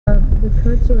the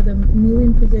cuts or the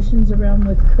moving positions around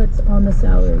with cuts on the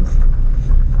salaries?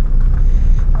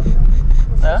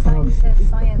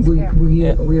 We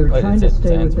are trying to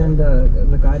stay within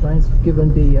the guidelines,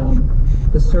 given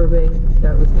the survey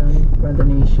that was done by the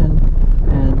nation,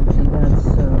 and that's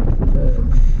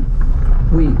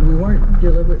we weren't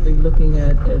deliberately looking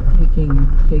at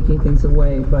taking things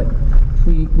away, but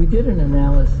we did an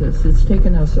analysis. It's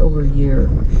taken us over a year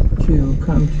to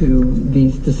come to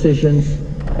these decisions,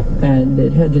 and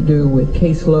it had to do with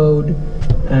caseload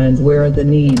and where are the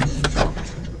needs.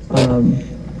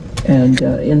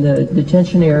 In the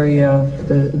detention area,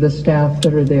 the staff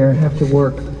that are there have to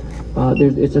work.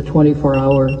 It's a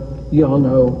 24-hour, you all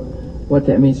know what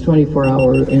that means,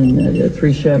 24-hour in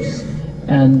 3 shifts,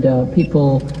 and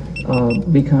people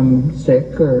become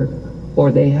sick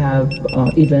or they have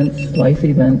events, life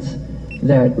events,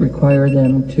 that require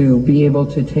them to be able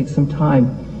to take some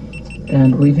time.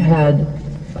 And we've had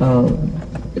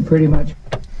pretty much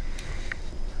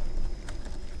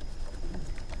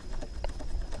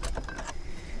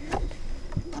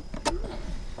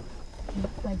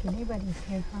Like anybody's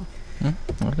here, huh?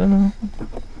 I don't know.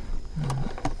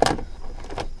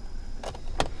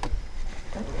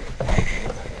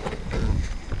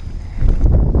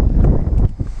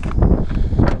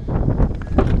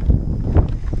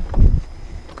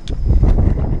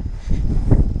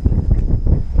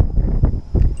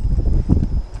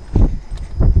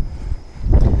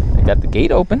 I got the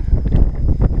gate open.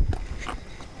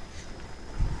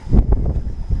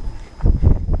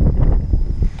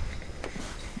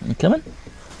 You coming?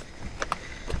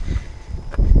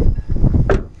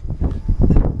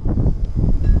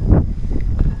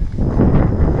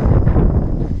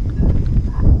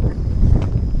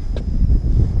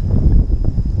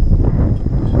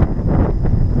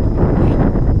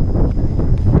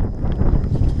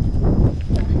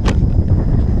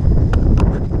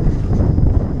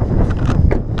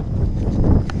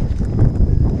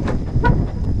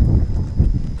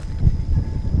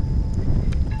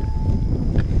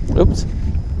 Oops.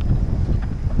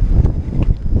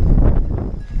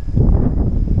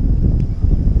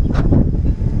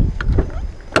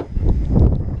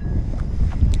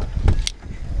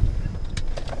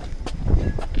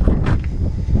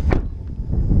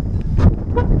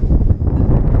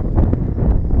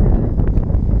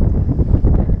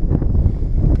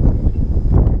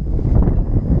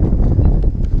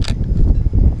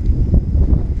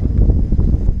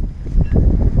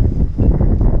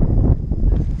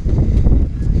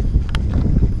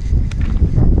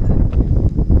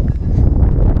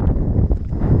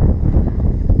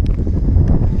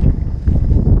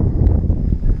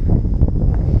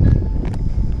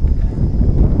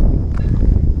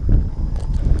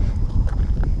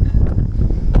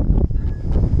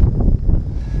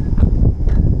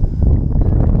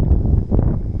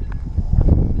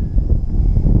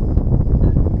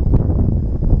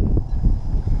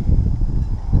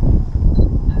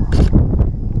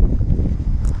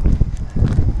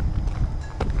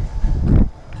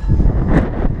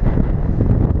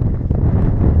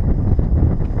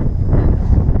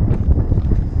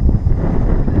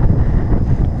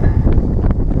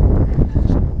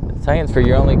 Science fair,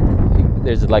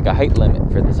 there's like a height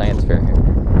limit for the science fair here.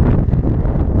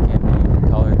 Can't be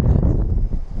taller than this.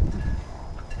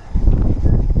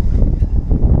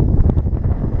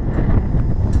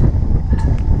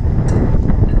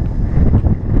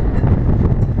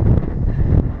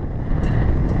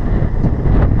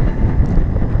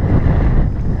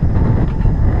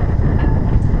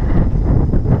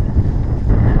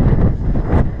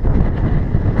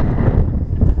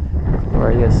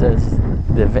 Gloria says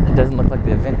it doesn't look like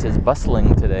the event is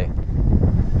bustling today.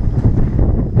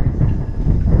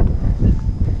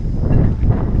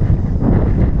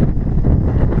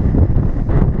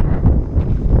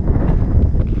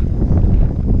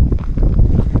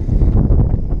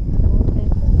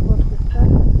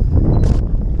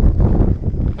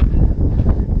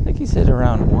 I think he said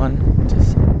around 1 to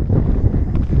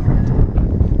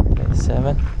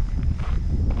 7.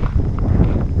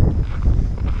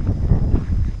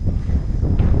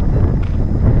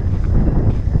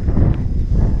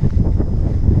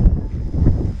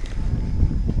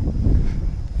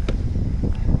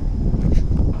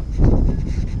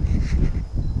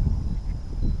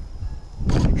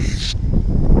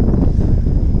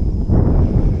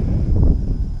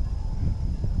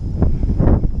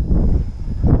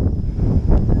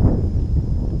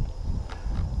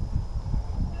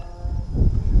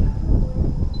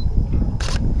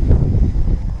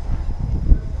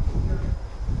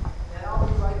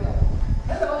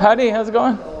 Howdy, how's it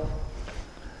going?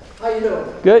 How you doing?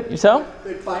 Good. Yourself?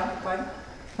 Good, fine, fine.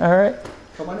 All right.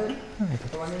 Come on in.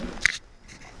 Come on in.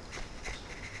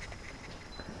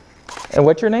 And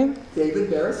what's your name?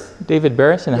 David Beres. David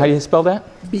Beres. And how do you spell that?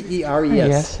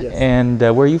 B-E-R-E-S. Yes. And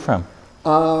where are you from?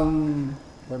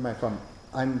 Where am I from?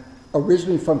 I'm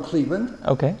originally from Cleveland,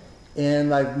 Okay.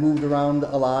 and I've moved around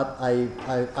a lot.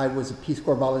 I was a Peace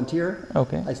Corps volunteer.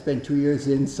 Okay. I spent 2 years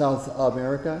in South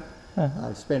America.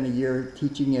 I spent a year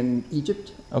teaching in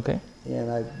Egypt, Okay.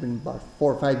 and I've been about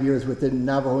 4 or 5 years within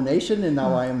Navajo Nation, and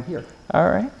now I am here. All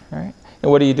right. All right.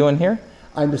 And what are you doing here?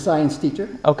 I'm a science teacher.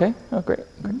 Okay. Oh, great.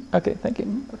 Great. Okay. Thank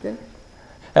you. Okay.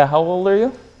 How old are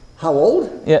you? How old?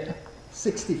 Yeah.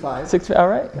 65. 6. All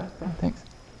right. Thanks.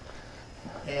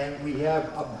 And we have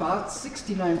about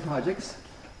 69 projects.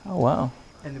 Oh, wow.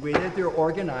 And the way that they're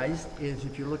organized is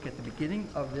if you look at the beginning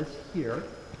of this here,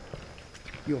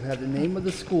 you'll have the name of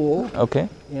the school Okay.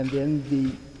 and then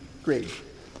the grade.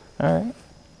 All right.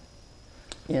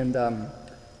 And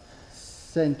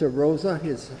Santa Rosa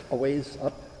is a ways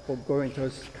up. We're going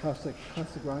towards Casa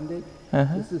Grande.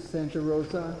 Uh-huh. This is Santa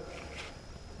Rosa.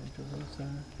 Santa Rosa.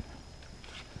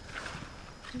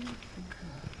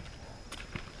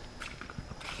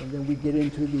 And then we get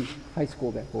into the high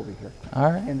school back over here.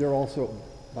 All right. And they're also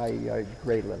by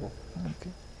grade level.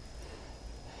 Okay.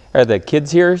 Are the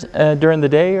kids here during the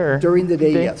day or? During the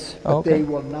day, yes. But Oh, okay. they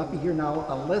will not be here now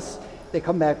unless they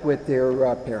come back with their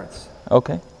parents.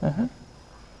 Okay. Uh-huh.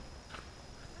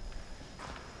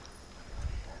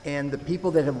 And the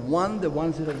people that have won, the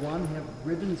ones that have won, have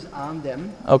ribbons on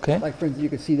them. Okay. Like for instance, you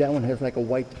can see that one has like a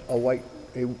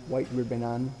white ribbon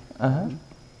on. Uh-huh.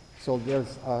 So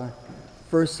there's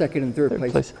first, second, and third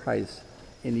place place. prize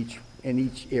in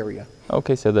each area.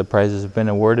 Okay, so the prizes have been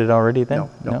awarded already then?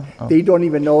 No. Oh. They don't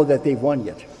even know that they've won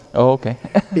yet. Oh, okay.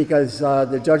 Because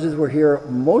the judges were here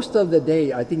most of the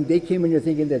day. I think they came in here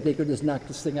thinking that they could just knock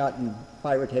this thing out in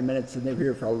 5 or 10 minutes, and they were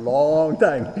here for a long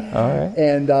time. All right.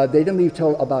 And they didn't leave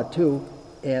till about 2,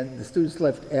 and the students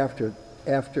left after,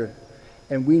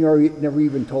 and we never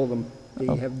even told them.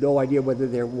 They have no idea whether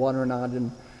they're won or not.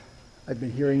 And I've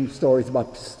been hearing stories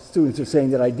about students who are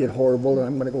saying that I did horrible and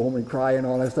I'm going to go home and cry and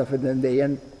all that stuff, and then they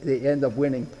end up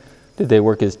winning. Did they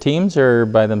work as teams or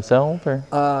by themselves or?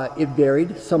 It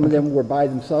varied. Some of them were by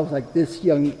themselves, like this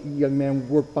young man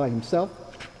worked by himself.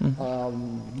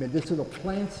 Medicinal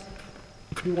plants,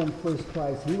 he won first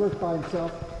prize. He worked by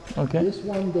himself. Okay. This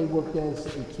one, they worked as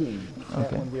a team. That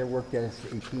Okay. one, they worked as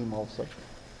a team also.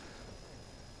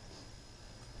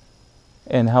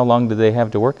 And how long do they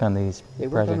have to work on these They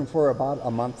worked on them projects? for about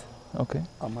a month. Okay.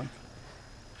 A month.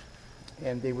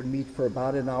 And they would meet for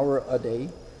about an hour a day,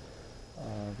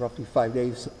 roughly 5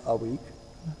 days a week.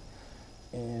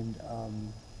 And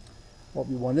what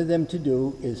we wanted them to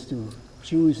do is to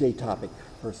choose a topic,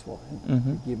 first of all.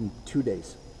 We give them 2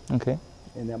 days. Okay.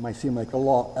 And that might seem like a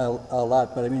lot,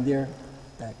 but I mean, they're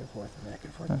back and forth, back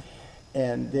and forth.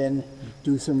 And then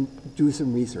do some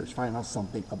research, find out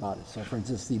something about it. So for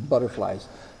instance, the butterflies.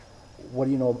 What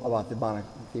do you know about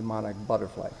the monarch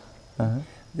butterfly?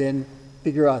 Then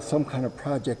figure out some kind of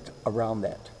project around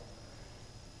that.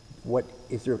 What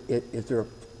is there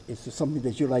something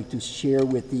that you'd like to share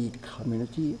with the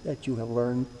community that you have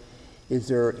learned? Is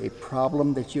there a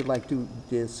problem that you'd like to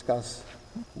discuss?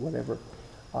 Whatever.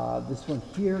 This one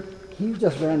here, he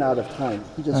just ran out of time.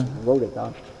 He just wrote it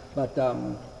down. But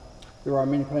there are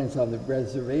many plants on the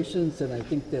reservations, and I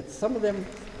think that some of them,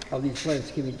 of these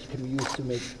plants, can be used to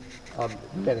make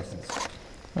medicines.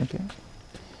 Okay.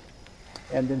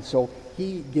 And then so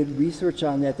he did research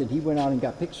on that. Then he went out and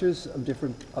got pictures of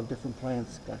different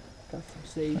plants. Got some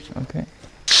sage. Okay.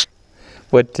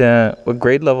 What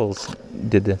grade levels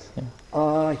did this?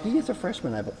 He is a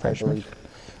freshman, I believe.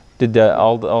 Did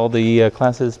all the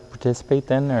classes participate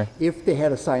then, or? If they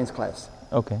had a science class.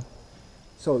 Okay.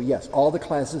 So yes, all the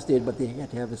classes did, but they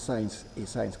had to have a science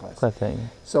class. Class A. Yeah.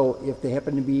 So if they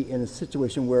happen to be in a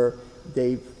situation where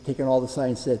they've taken all the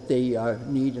science that they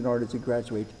need in order to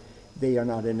graduate, they are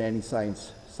not in any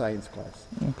science class.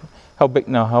 Okay. How big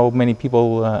now? How many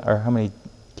people or how many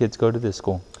kids go to this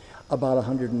school? About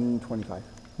 125.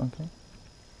 Okay.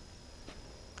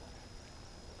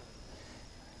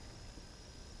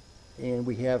 And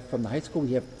we have, from the high school,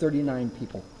 we have 39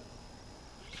 people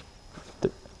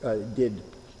did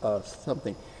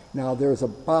something. Now there's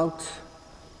about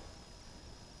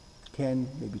 10,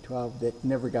 maybe 12 that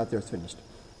never got theirs finished.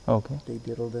 Okay. They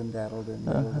diddled and daddled and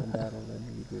diddled and daddled and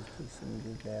we did this and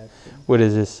we did that. What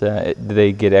is this? Do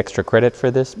they get extra credit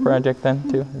for this project then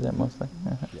too? Is that mostly?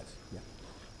 Yes, yeah.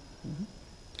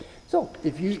 So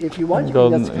if you want, you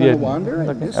can just kind of wander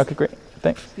and just Okay, great.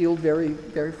 Thanks. feel very,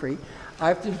 very free. I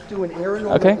have to do an air and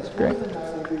Okay, great. and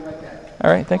I will be right back.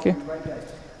 All right, thank you. Right back.